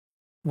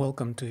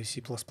Welcome to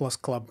C++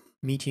 Club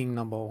meeting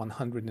number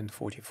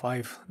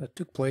 145 that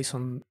took place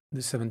on the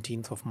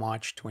 17th of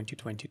March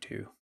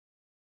 2022.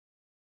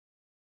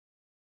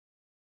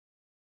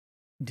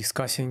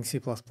 Discussing C++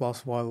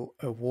 while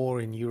a war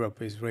in Europe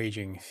is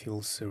raging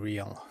feels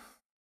surreal.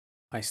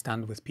 I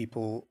stand with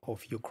people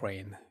of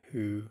Ukraine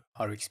who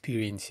are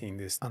experiencing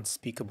this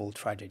unspeakable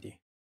tragedy.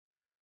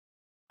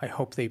 I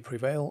hope they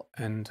prevail,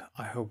 and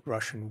I hope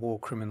Russian war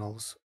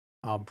criminals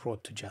are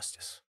brought to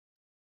justice.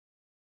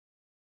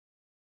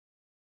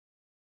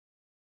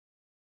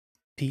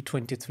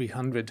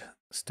 P2300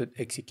 stud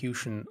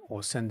execution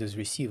or senders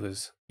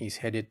receivers is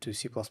headed to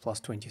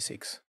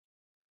C++26.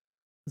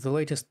 The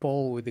latest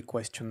poll with the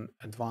question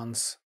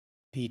advance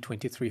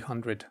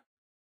P2300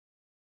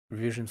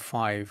 revision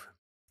 5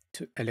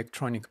 to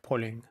electronic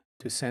polling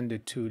to send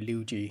it to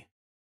LUG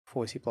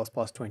for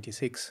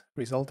C++26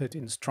 resulted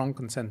in strong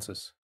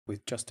consensus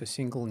with just a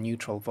single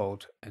neutral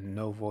vote and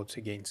no votes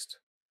against.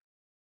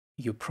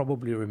 You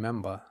probably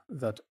remember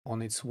that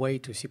on its way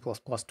to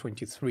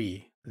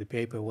C++23, the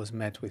paper was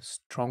met with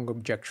strong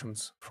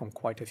objections from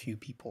quite a few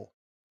people.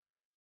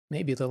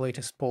 Maybe the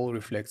latest poll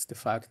reflects the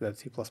fact that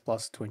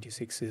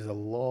C++26 is a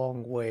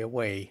long way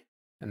away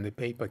and the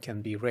paper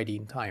can be ready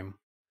in time.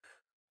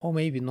 Or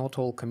maybe not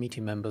all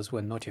committee members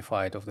were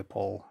notified of the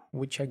poll,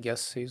 which I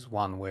guess is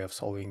one way of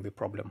solving the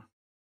problem.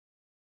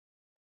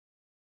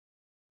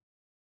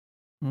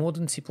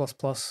 Modern C++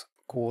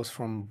 course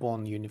from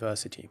Bonn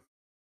University.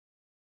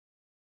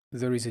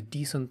 There is a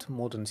decent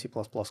modern C++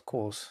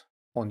 course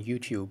on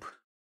YouTube,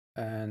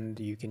 and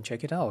you can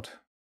check it out.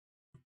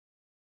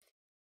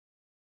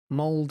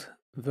 Mold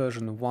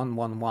version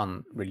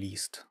 1.1.1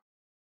 released.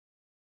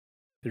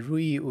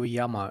 Rui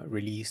Uyama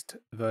released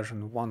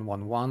version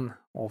 1.1.1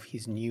 of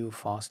his new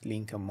fast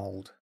linker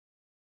mold.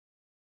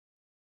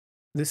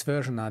 This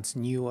version adds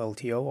new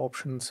LTO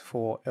options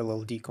for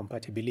LLD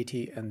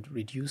compatibility and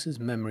reduces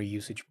memory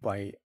usage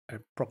by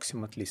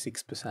approximately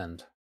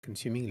 6%,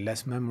 consuming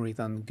less memory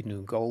than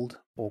GNU Gold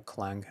or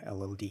Clang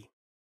LLD.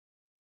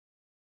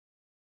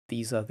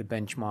 These are the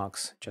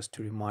benchmarks, just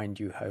to remind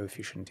you how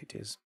efficient it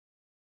is.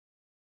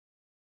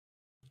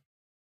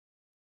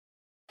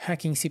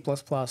 Hacking C++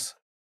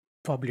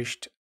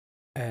 published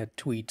a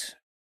tweet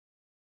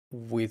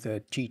with a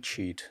cheat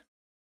sheet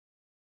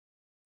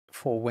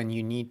for when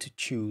you need to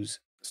choose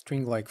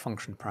string-like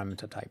function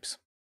parameter types.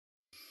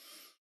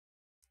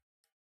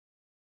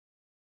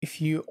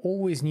 If you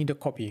always need a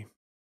copy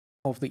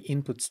of the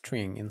input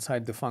string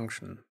inside the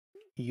function,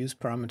 use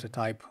parameter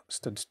type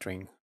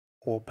std_string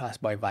or pass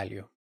by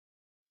value.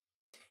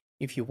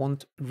 If you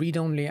want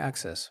read-only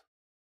access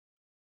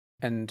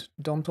and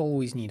don't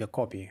always need a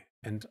copy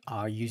and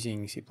are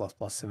using C++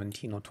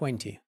 17 or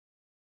 20,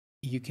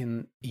 you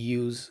can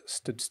use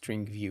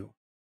std_string view,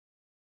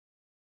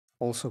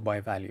 also by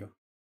value.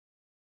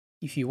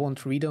 If you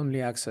want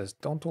read-only access,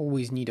 don't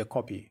always need a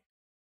copy,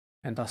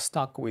 and are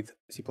stuck with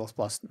C++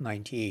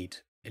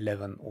 98,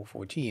 11 or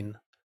 14,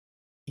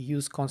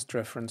 use const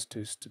reference to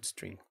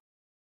std_string.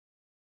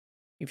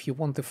 If you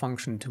want the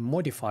function to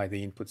modify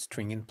the input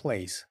string in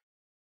place,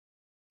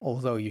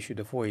 although you should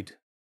avoid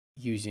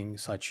using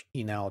such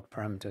in-out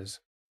parameters,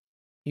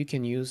 you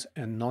can use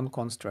a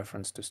non-const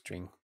reference to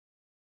string.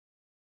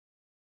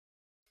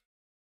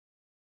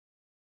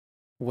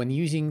 When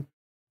using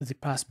the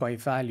pass by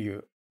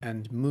value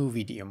and move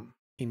idiom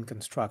in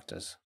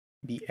constructors,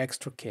 be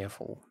extra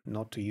careful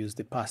not to use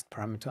the passed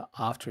parameter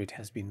after it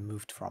has been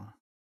moved from.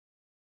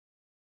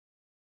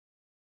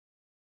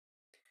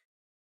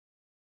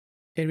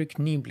 Eric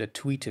Niebler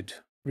tweeted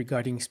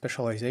regarding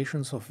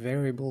specializations of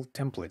variable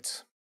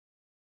templates.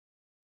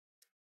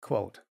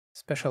 Quote,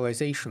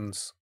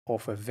 specializations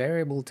of a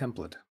variable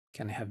template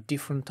can have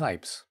different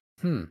types.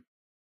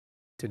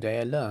 Today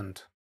I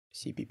learned.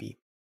 CPP.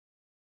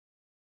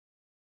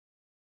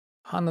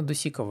 Hanna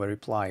Dusikova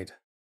replied,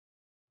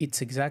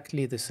 it's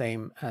exactly the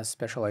same as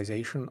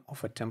specialization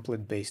of a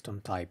template based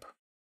on type.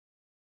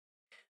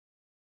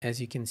 As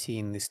you can see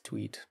in this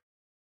tweet,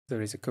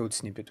 there is a code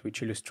snippet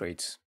which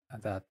illustrates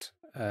that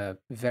a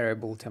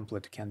variable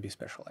template can be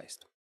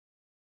specialized.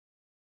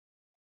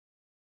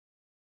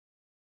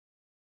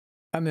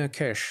 Amir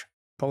Kesh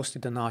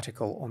posted an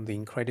article on the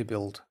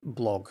Incredibuild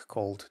blog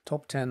called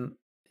Top 10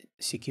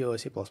 Secure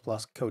C++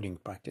 Coding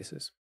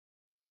Practices.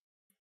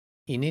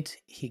 In it,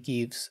 he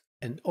gives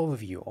an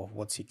overview of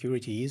what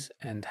security is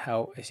and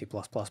how a C++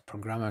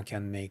 programmer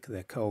can make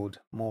their code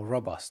more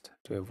robust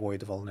to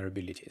avoid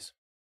vulnerabilities.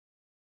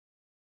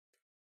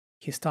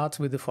 He starts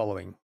with the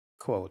following,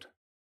 quote,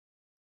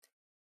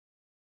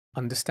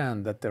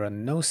 understand that there are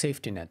no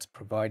safety nets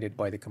provided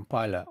by the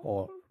compiler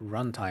or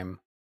runtime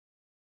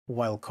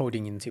while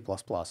coding in C++.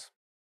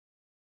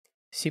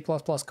 C++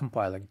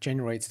 compiler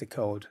generates the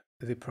code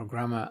the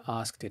programmer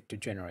asked it to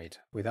generate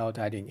without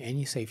adding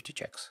any safety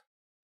checks.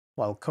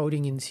 While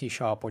coding in C#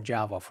 or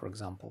Java, for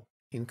example,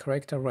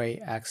 incorrect array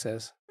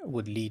access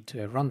would lead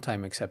to a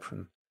runtime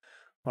exception,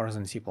 whereas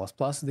in C++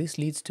 this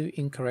leads to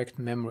incorrect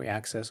memory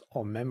access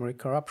or memory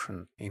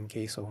corruption in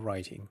case of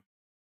writing.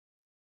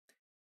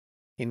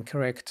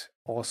 Incorrect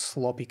or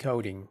sloppy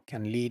coding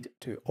can lead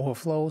to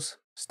overflows,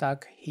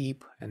 stack,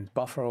 heap, and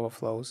buffer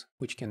overflows,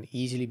 which can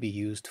easily be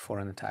used for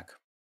an attack.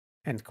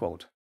 End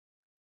quote.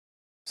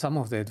 Some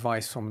of the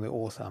advice from the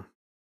author.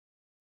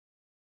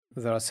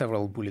 There are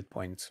several bullet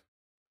points.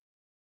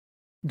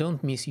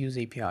 Don't misuse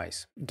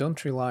APIs.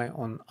 Don't rely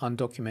on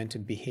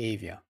undocumented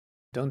behavior.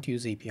 Don't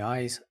use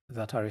APIs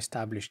that are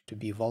established to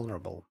be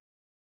vulnerable.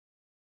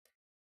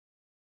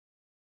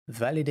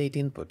 Validate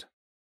input.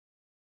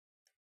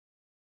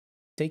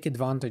 Take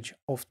advantage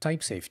of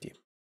type safety.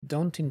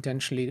 Don't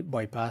intentionally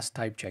bypass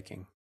type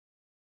checking.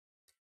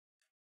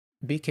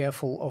 Be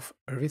careful of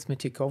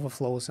arithmetic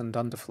overflows and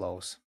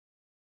underflows.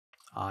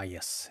 Ah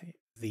yes,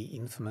 the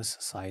infamous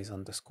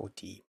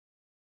size_t.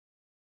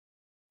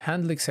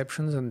 Handle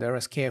exceptions and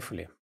errors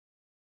carefully.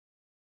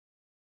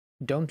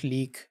 Don't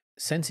leak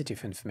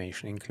sensitive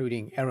information,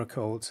 including error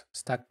codes,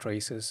 stack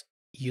traces,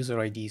 user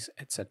IDs,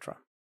 etc.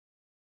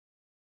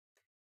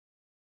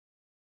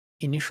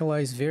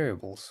 Initialize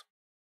variables.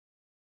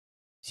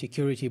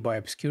 Security by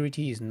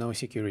obscurity is no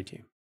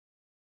security.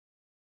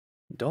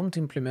 Don't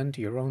implement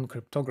your own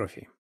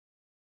cryptography.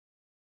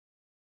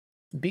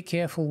 Be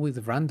careful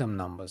with random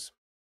numbers.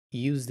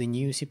 Use the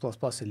new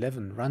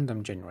C++11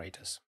 random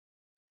generators.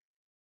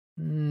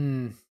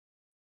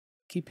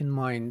 Keep in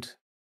mind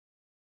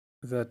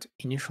that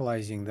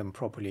initializing them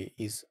properly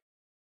is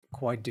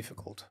quite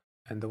difficult,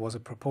 and there was a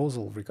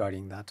proposal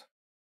regarding that.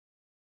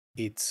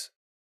 It's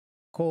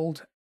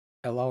called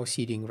Allow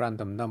Seeding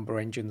Random Number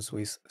Engines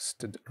with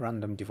Std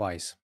Random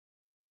Device.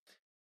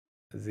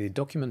 The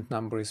document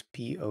number is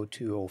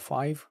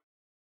P0205,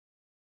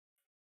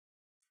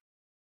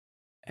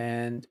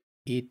 and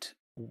it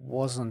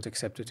wasn't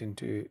accepted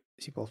into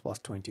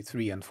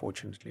C++23,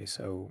 unfortunately,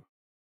 so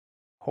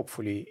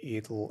hopefully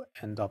it'll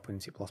end up in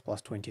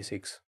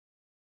C++26.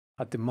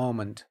 At the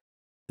moment,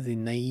 the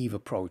naive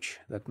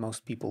approach that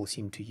most people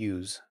seem to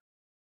use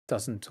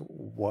doesn't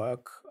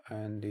work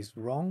and is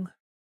wrong,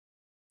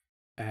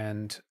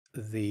 and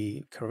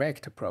the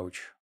correct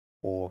approach,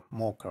 or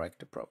more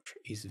correct approach,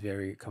 is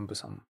very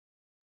cumbersome.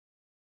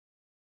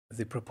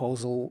 The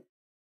proposal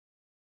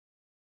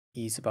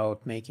is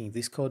about making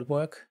this code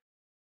work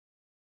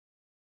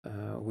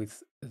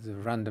with the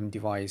random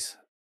device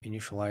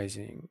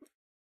initializing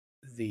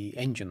the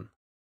engine.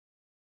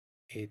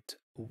 It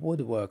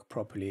would work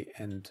properly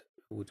and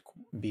would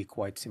be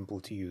quite simple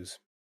to use,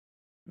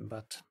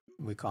 but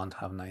we can't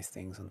have nice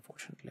things,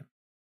 unfortunately.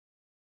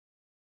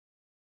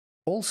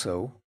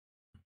 Also,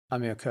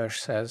 Amir Kirsch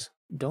says,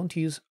 don't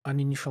use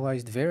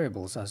uninitialized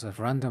variables as a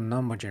random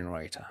number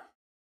generator.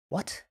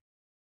 What?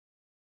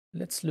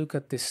 Let's look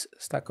at this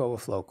Stack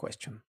Overflow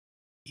question.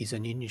 Is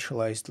an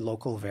initialized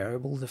local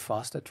variable the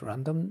fastest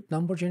random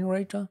number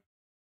generator?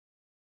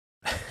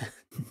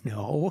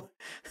 No.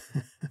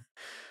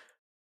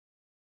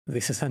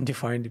 This is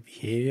undefined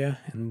behavior,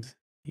 and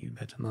you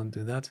better not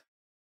do that.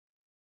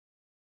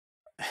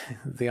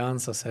 The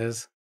answer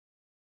says,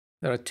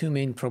 there are two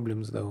main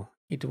problems though.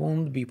 It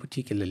won't be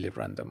particularly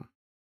random.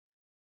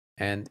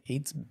 And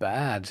it's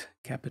bad,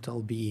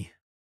 capital B.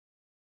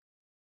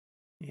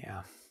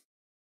 Yeah.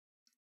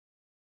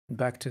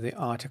 Back to the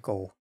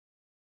article.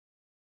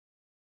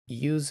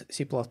 Use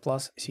C++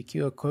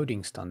 secure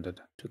coding standard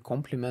to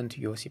complement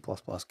your C++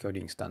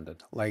 coding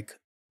standard, like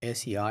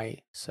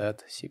SEI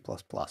cert C++.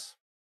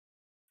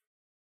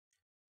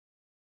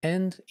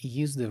 And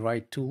use the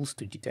right tools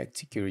to detect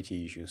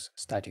security issues,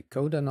 static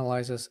code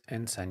analyzers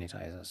and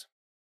sanitizers.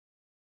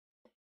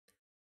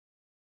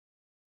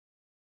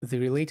 The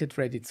related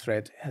Reddit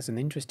thread has an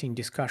interesting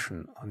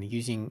discussion on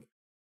using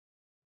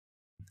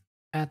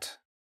 @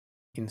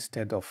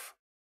 instead of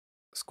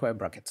square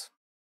brackets.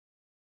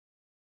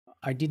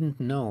 I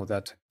didn't know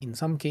that in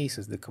some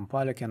cases the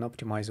compiler can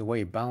optimize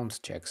away bounds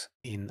checks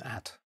in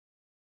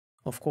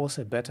 @. Of course,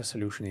 a better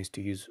solution is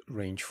to use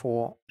range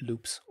 4,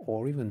 loops,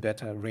 or even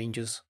better,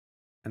 ranges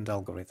and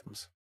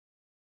algorithms.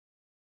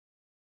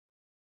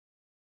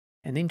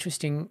 An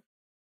interesting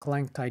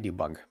clang-tidy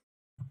bug.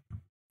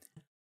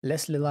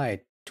 Leslie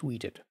Light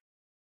tweeted,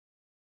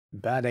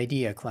 "Bad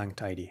idea,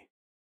 clang-tidy."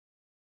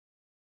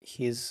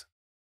 His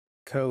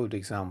code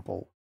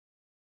example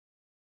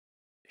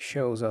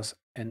shows us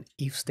an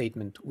if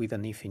statement with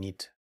an if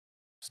init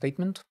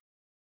statement,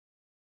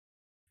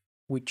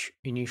 which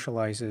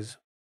initializes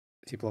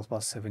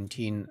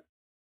C++17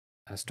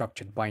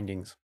 structured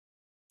bindings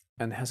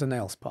and has an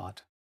else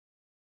part.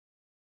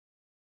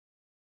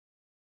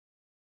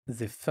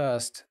 The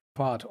first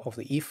part of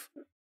the if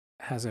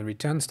has a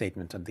return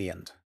statement at the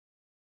end.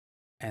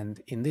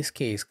 And in this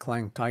case,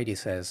 clang-tidy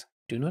says,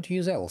 do not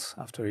use else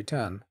after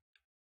return,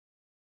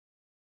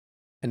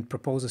 and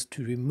proposes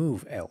to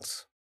remove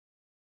else.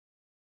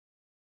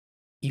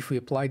 If we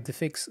applied the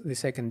fix, the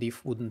second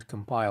if wouldn't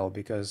compile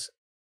because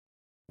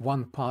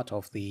one part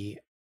of the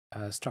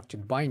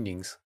structured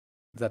bindings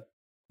that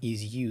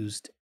is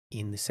used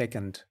in the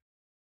second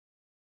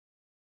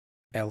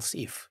else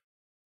if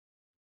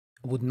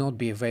would not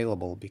be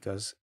available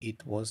because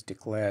it was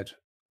declared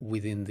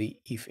within the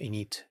if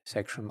init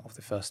section of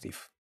the first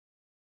if.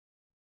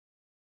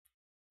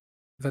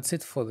 That's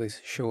it for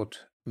this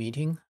short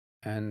meeting,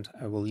 and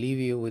I will leave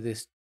you with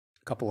this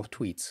couple of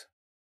tweets.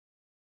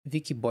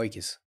 Vicky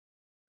Boykis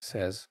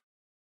says,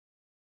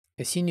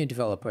 a senior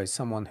developer is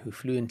someone who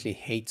fluently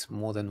hates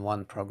more than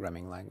one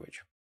programming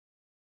language.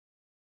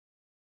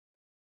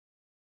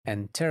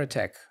 And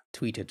TerraTech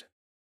tweeted,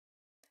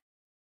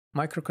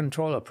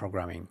 microcontroller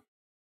programming.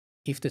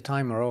 If the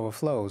timer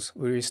overflows,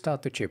 we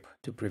restart the chip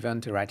to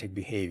prevent erratic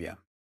behavior.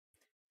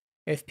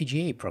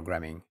 FPGA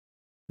programming.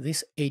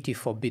 This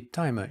 84-bit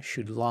timer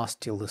should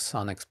last till the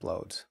sun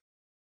explodes.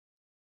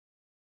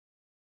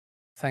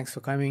 Thanks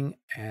for coming,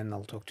 and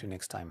I'll talk to you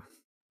next time.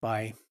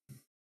 Bye.